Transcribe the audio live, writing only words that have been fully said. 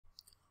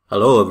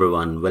Hello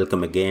everyone,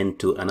 welcome again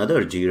to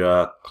another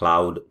Jira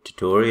Cloud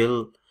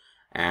tutorial.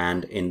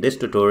 And in this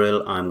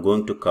tutorial, I'm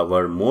going to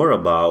cover more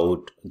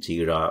about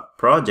Jira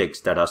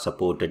projects that are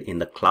supported in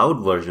the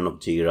cloud version of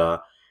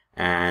Jira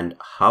and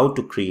how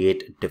to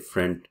create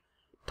different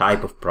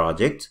type of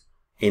projects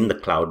in the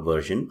cloud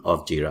version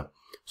of Jira.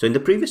 So in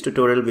the previous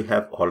tutorial, we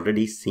have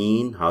already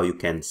seen how you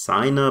can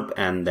sign up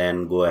and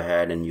then go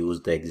ahead and use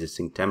the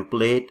existing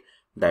template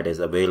that is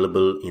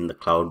available in the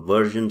cloud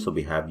version. So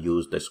we have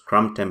used the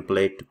Scrum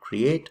template to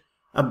create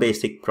a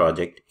basic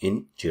project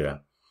in Jira.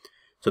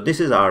 So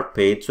this is our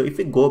page. So if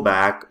we go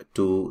back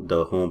to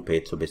the home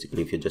page, so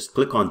basically if you just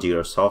click on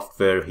Jira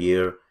software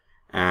here,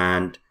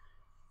 and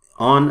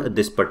on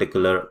this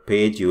particular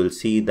page, you will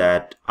see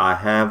that I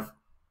have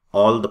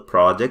all the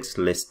projects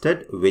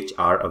listed which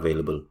are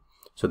available.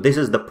 So this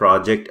is the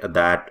project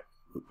that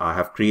I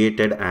have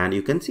created, and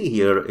you can see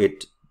here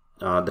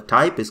the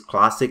type is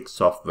classic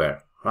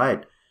software,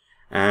 right?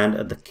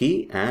 And the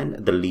key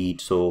and the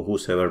lead, so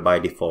whosoever by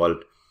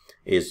default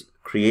is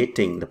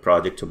creating the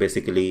project. So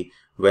basically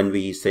when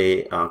we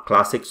say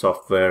classic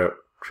software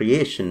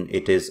creation,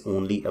 it is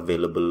only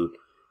available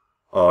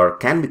or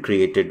can be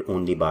created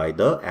only by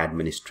the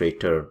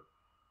administrator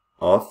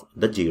of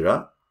the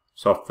Jira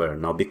software.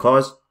 Now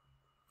because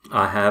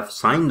I have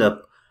signed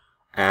up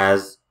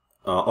as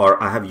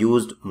or I have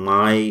used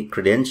my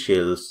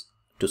credentials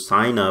to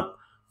sign up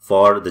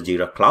for the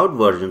Jira cloud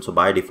version, so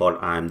by default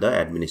I am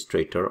the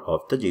administrator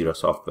of the Jira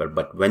software.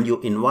 But when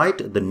you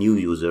invite the new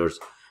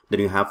users, then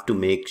you have to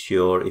make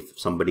sure if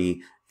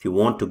you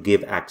want to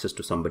give access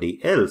to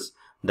somebody else,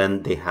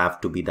 then they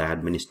have to be the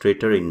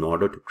administrator in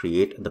order to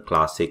create the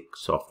classic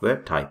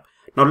software type.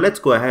 Now let's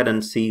go ahead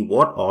and see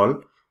what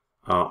all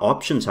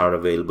options are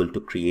available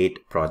to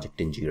create project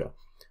in Jira.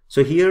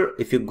 So here,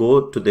 if you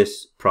go to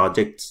this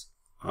projects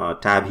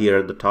tab here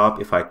at the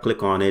top, if I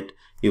click on it,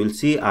 you will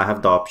see I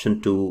have the option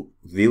to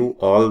view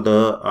all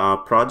the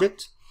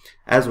projects,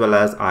 as well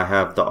as I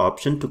have the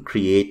option to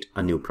create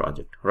a new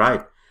project,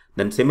 right?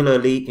 Then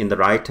similarly, in the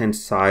right hand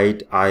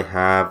side, I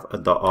have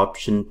the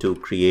option to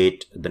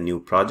create the new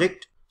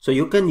project. So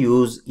you can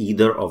use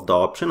either of the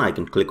option. I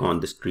can click on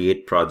this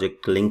create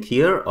project link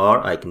here,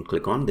 or I can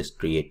click on this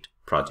create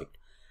project.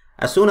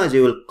 As soon as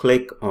you will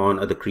click on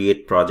the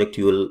create project,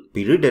 you will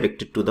be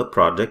redirected to the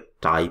project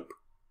type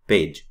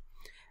page.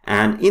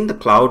 And in the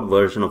cloud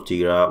version of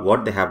Jira,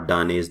 what they have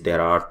done is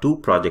there are two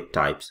project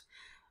types.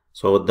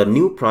 So the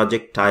new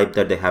project type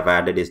that they have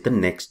added is the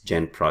next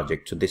gen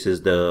project. So this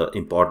is the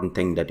important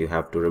thing that you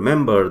have to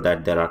remember,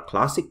 that there are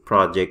classic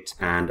projects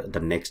and the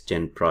next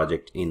gen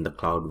project in the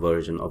cloud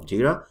version of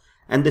Jira.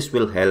 And this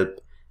will help,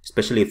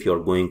 especially if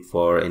you're going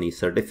for any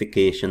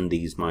certification.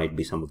 These might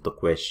be some of the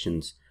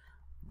questions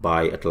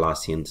by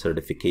Atlassian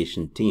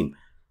certification team.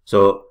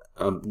 So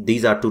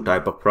these are two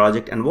types of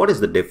project. And what is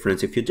the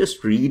difference? If you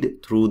just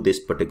read through this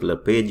particular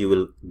page, you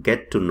will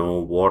get to know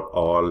what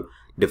all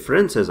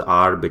differences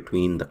are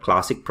between the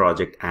classic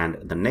project and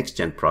the next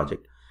gen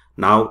project.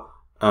 Now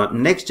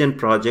next gen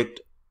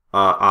project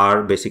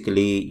are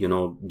basically,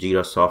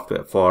 Jira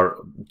software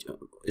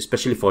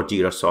especially for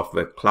Jira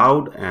software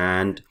cloud,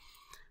 and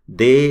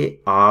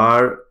they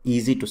are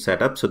easy to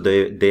set up. So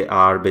they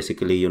are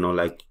basically,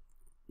 like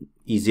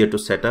easier to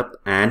set up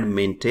and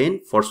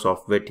maintain for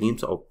software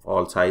teams of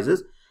all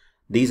sizes.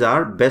 These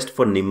are best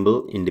for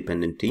nimble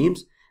independent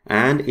teams,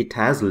 and it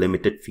has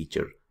limited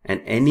feature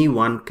and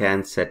anyone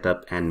can set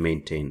up and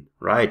maintain,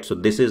 right? So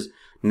this is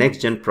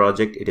next gen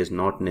project. It is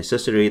not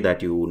necessary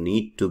that you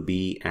need to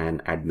be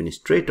an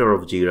administrator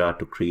of Jira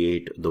to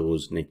create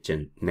those next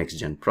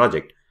gen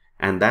project.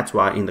 And that's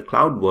why in the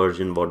cloud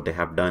version, what they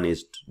have done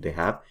is they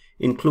have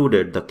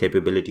included the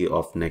capability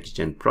of next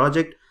gen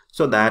project,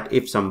 so that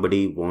if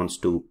somebody wants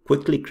to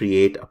quickly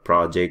create a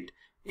project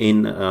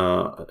in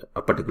a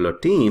particular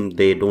team,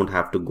 they don't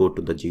have to go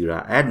to the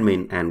Jira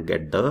admin and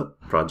get the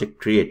project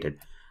created.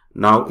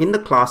 Now in the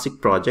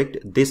classic project,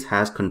 this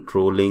has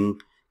controlling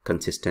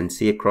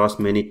consistency across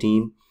many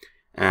teams,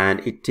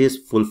 and it is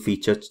full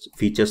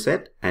feature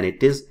set, and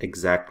it is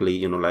exactly,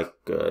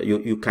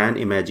 you can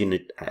imagine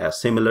it as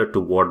similar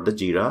to what the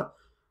Jira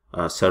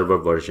server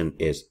version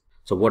is.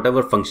 So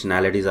whatever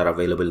functionalities are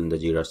available in the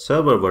Jira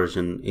server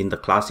version, in the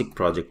classic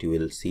project, you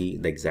will see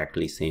the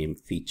exactly same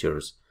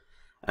features.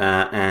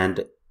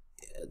 And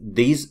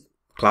these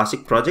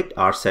classic projects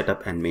are set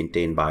up and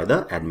maintained by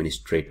the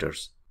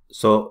administrators.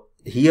 So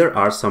here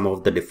are some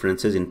of the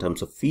differences in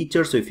terms of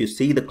features. So if you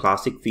see the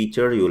classic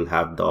feature, you will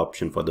have the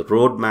option for the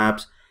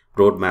roadmaps.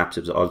 Roadmaps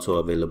is also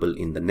available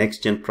in the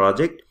next gen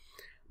project,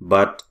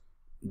 but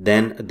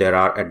then there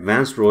are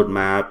advanced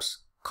roadmaps,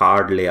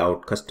 card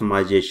layout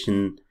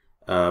customization.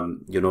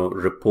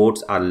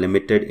 Reports are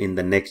limited in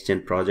the next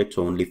gen project,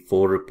 so only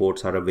 4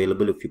 reports are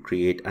available if you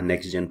create a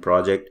next gen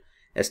project.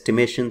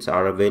 Estimations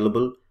are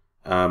available,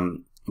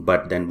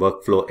 but then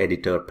workflow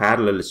editor,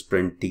 parallel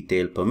sprint,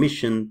 detail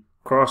permission,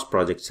 cross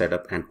project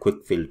setup, and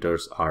quick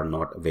filters are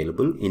not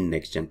available in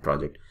next gen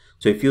project.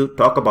 So if you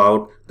talk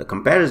about the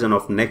comparison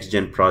of next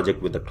gen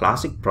project with the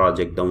classic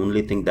project, the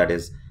only thing that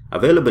is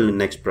Available in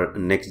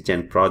next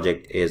gen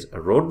project is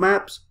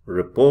roadmaps,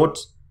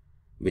 reports,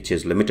 which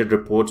is limited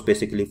reports,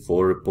 basically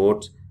 4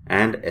 reports,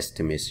 and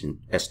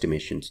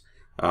estimations.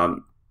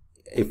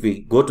 If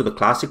we go to the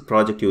classic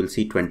project, you will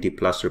see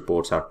 20+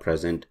 reports are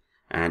present,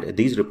 and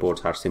these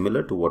reports are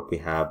similar to what we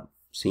have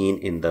seen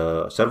in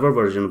the server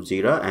version of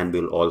Jira, and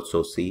we'll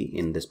also see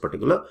in this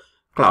particular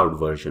cloud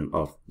version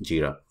of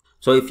Jira.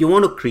 So if you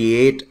want to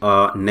create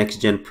a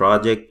next-gen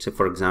project, so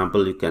for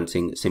example, you can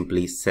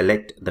simply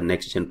select the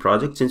next-gen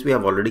project. Since we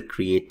have already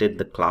created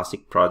the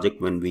classic project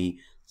when we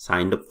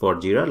signed up for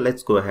Jira,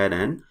 let's go ahead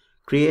and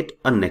create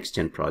a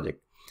next-gen project.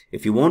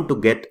 If you want to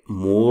get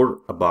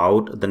more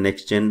about the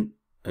next-gen,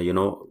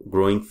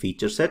 growing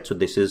feature set, so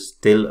this is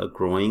still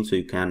growing, so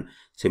you can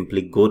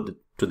simply go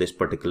to this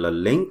particular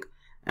link,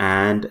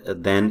 and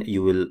then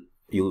you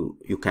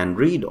can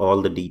read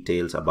all the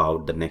details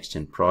about the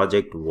next-gen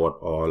project, what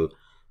all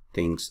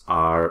things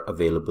are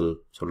available.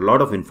 So a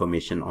lot of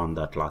information on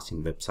the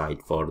Atlassian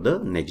website for the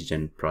next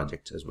gen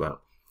projects as well.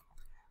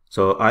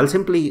 So I'll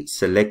simply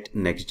select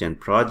next gen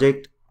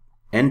project,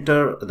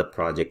 enter the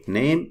project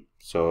name.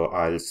 So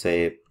I'll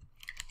say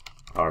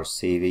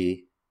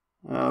RCV,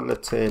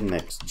 let's say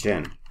next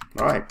gen,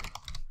 right?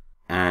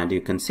 And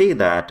you can see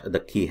that the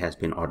key has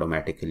been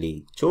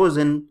automatically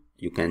chosen.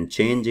 You can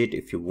change it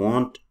if you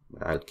want.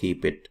 I'll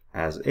keep it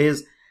as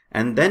is.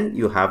 And then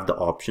you have the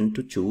option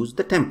to choose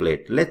the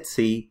template. Let's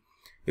see,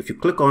 if you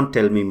click on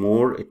tell me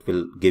more, it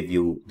will give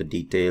you the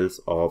details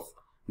of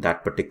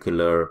that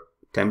particular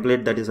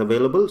template that is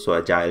available. So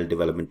Agile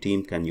development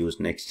team can use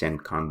next-gen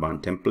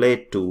Kanban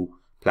template to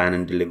plan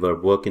and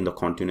deliver work in the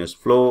continuous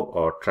flow,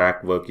 or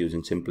track work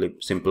using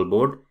simple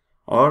board,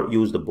 or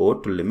use the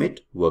board to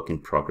limit work in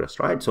progress,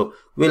 right? So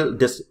we'll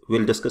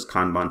discuss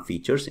Kanban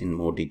features in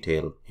more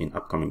detail in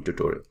upcoming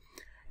tutorial.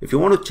 If you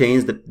want to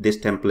change this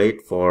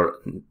template for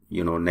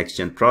next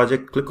gen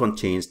project, click on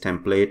change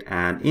template,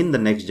 and in the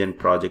next gen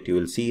project you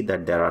will see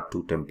that there are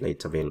 2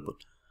 templates available,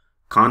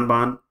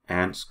 Kanban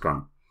and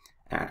Scrum.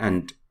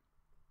 And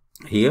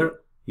here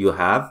you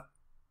have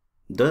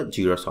the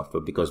Jira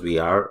software, because we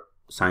are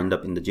signed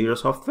up in the Jira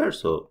software,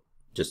 so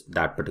just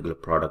that particular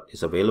product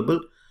is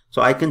available.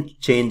 So I can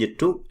change it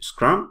to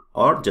Scrum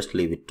or just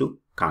leave it to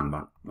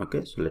Kanban.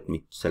 Okay, so let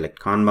me select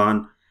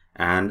Kanban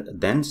and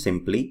then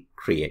simply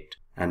create.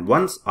 And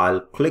once I'll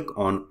click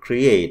on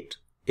create,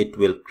 it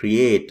will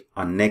create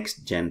a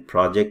next gen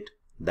project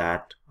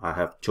that I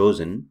have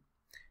chosen,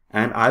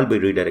 and I'll be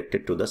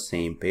redirected to the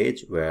same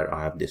page where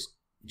I have this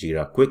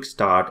Jira quick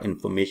start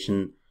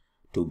information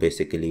to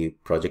basically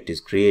project is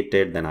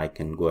created. Then I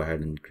can go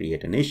ahead and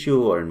create an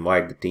issue or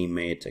invite the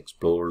teammates,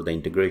 explore the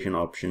integration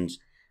options,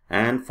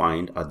 and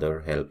find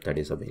other help that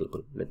is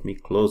available. Let me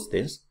close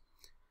this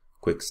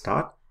quick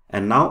start.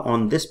 And now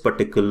on this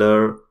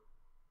particular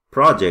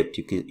project,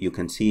 you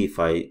can see, if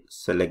I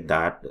select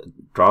that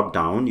drop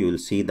down, you will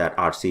see that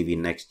RCV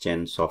next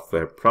gen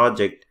software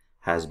project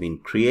has been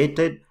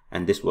created,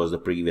 and this was the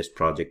previous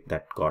project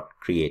that got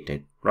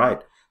created,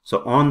 right?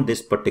 So on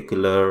this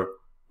particular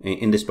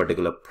in this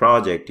particular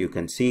project, you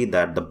can see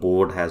that the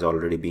board has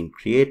already been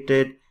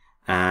created,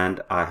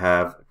 and I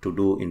have to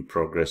do in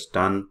progress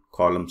done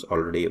columns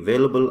already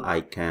available.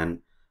 I can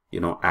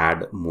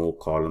add more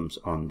columns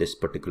on this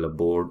particular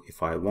board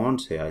if I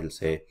want. Say I'll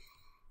say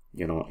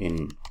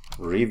in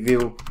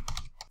review,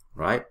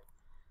 right?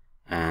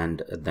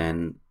 And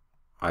then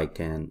I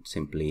can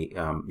simply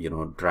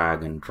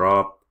drag and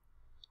drop.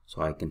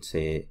 So I can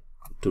say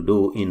to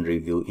do in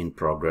review in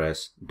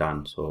progress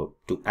done. So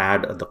to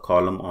add the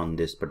column on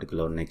this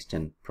particular next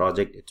gen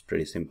project, it's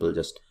pretty simple.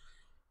 Just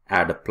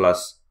add a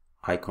plus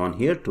icon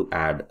here to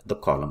add the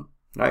column,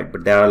 right?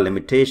 But there are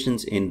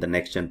limitations in the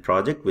next gen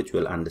project, which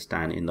we'll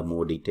understand in the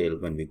more detail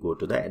when we go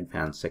to the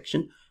advanced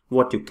section,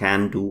 what you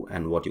can do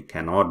and what you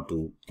cannot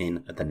do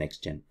in the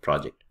next gen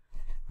project.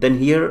 Then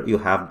here you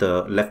have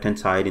the left hand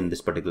side. In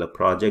this particular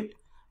project,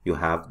 you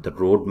have the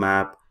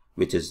roadmap,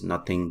 which is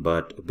nothing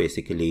but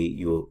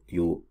basically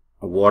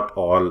what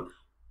all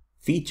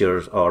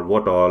features or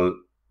what all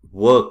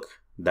work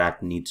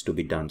that needs to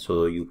be done.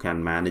 So you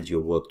can manage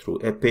your work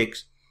through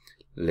epics.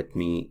 Let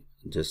me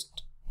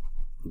just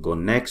go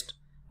next.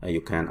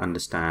 You can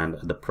understand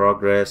the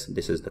progress.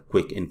 This is the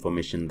quick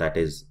information that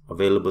is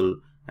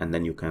available, and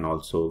then you can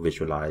also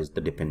visualize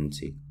the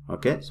dependency.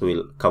 Okay, so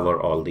we'll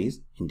cover all these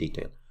in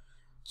detail.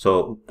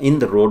 So in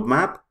the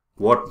roadmap,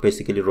 what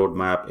basically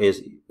roadmap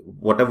is,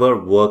 whatever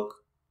work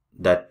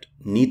that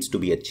needs to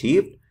be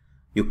achieved,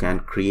 you can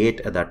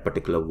create that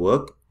particular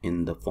work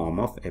in the form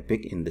of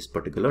epic in this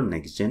particular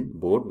next gen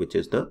board, which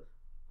is the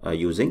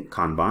using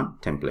Kanban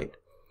template.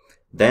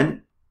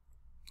 Then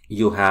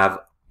you have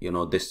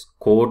this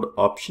code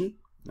option.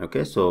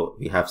 Okay, so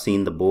we have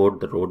seen the board,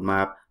 the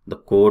roadmap, the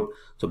code.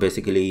 So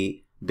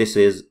basically this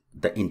is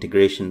the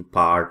integration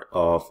part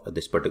of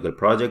this particular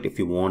project. If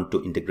you want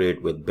to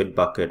integrate with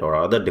Bitbucket or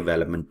other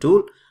development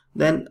tool,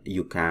 then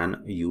you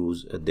can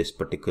use this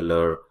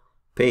particular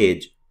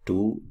page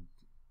to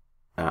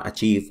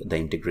achieve the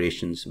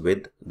integrations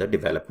with the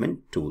development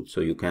tool.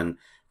 So you can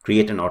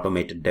create an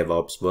automated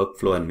DevOps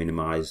workflow and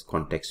minimize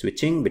context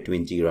switching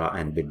between Jira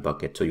and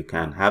Bitbucket. So you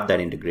can have that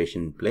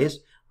integration in place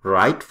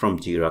right from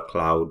Jira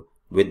Cloud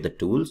with the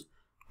tools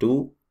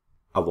to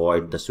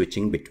avoid the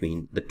switching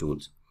between the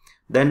tools.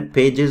 Then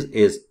Pages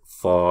is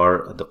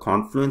for the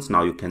Confluence.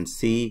 Now you can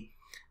see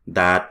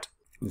that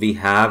we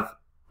have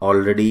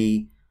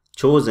already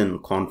chosen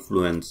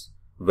Confluence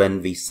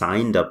when we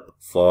signed up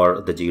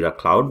for the Jira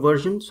Cloud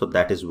version. So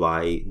that is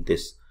why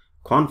this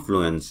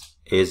Confluence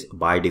is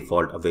by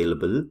default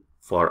available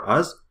for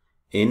us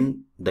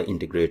in the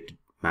integrated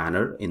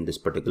manner in this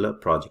particular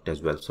project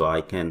as well. So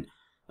I can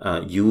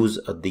use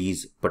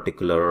these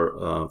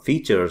particular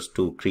features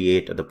to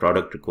create the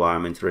product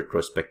requirements,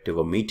 retrospective,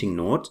 or meeting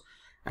notes,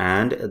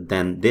 and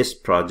then this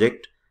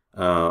project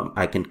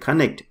I can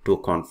connect to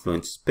a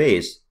Confluence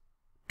space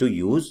to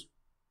use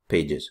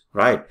Pages,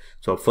 right?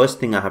 So first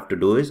thing I have to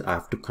do is I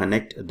have to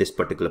connect this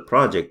particular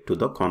project to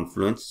the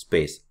Confluence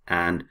space,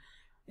 and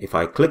if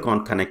I click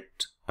on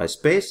connect a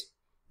space,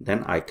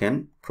 then I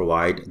can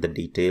provide the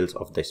details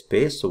of the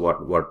space. So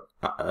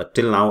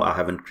till now I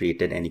haven't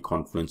created any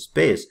Confluence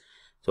space.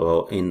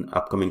 So in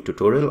upcoming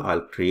tutorial,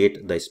 I'll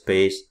create the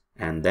space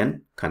and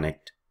then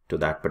connect to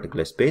that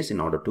particular space in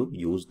order to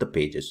use the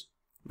Pages.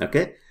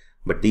 Okay,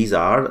 but these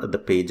are the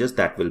pages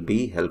that will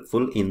be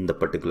helpful in the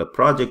particular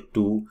project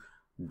to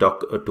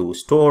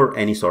store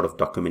any sort of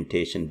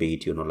documentation, be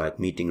it like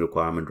meeting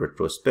requirement,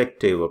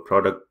 retrospective, or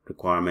product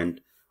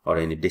requirement, or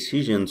any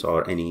decisions,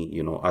 or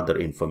any other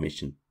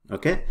information.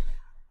 Okay,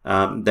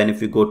 then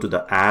if you go to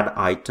the add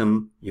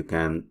item, you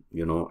can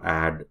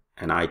add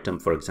an item,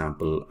 for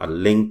example a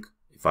link.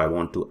 If I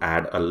want to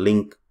add a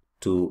link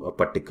to a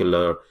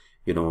particular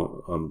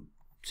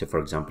say for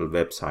example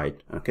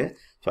website, okay,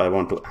 so I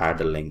want to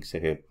add a link,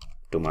 say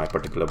to my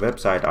particular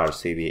website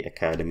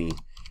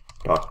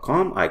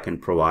rcvacademy.com. I can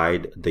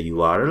provide the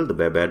URL, the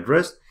web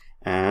address,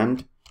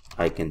 and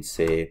I can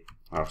say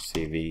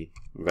RCV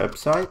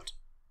website.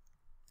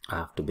 I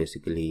have to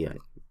basically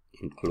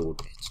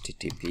include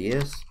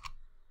HTTPS,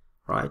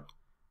 right?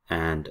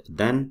 And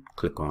then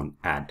click on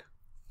add,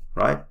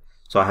 right?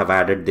 So I have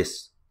added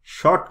this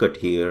shortcut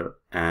here,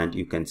 and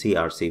you can see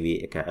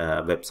RCV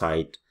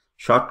website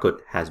shortcut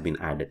has been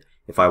added.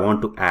 If I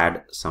want to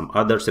add some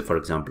other, say for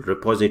example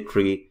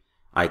repository,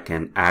 I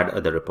can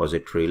add the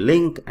repository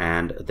link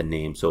and the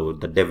name. So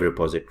the dev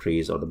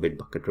repositories or the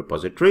Bitbucket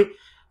repository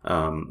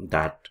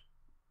that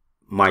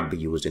might be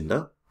used in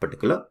the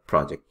particular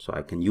project. So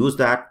I can use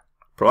that,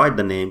 provide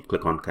the name,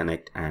 click on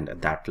connect, and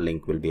that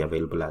link will be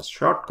available as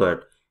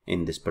shortcut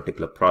in this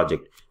particular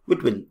project,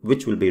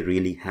 which will be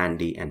really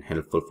handy and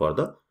helpful for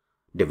the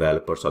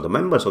developers or the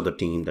members of the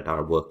team that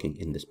are working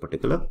in this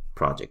particular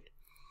project.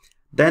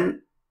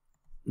 Then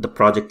the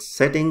project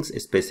settings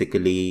is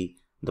basically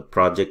the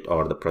project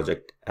or the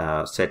project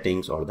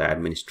settings or the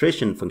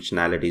administration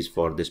functionalities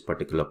for this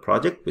particular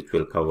project, which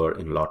we'll cover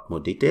in a lot more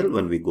detail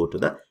when we go to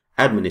the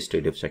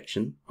administrative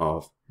section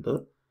of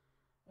the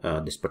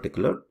this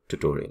particular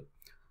tutorial.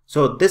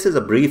 So this is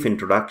a brief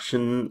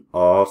introduction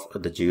of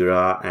the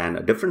Jira and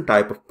a different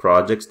type of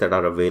projects that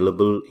are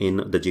available in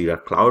the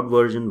Jira Cloud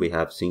version. We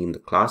have seen the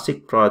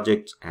classic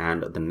projects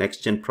and the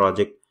next gen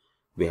project.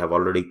 We have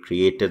already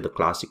created the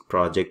classic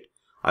project.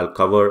 I'll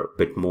cover a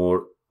bit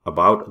more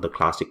about the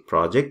classic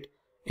project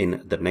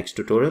in the next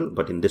tutorial,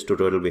 but in this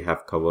tutorial we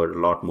have covered a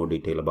lot more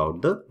detail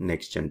about the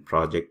next gen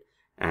project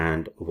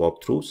and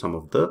walk through some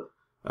of the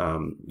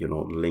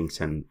links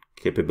and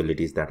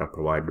capabilities that are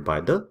provided by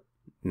the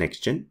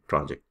next gen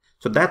project.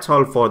 So that's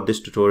all for this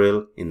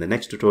tutorial. In the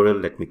next tutorial,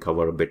 let me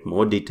cover a bit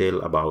more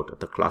detail about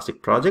the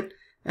classic project,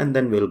 and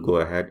then we'll go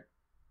ahead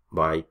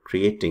by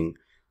creating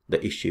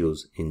the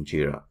issues in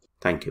Jira.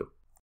 Thank you.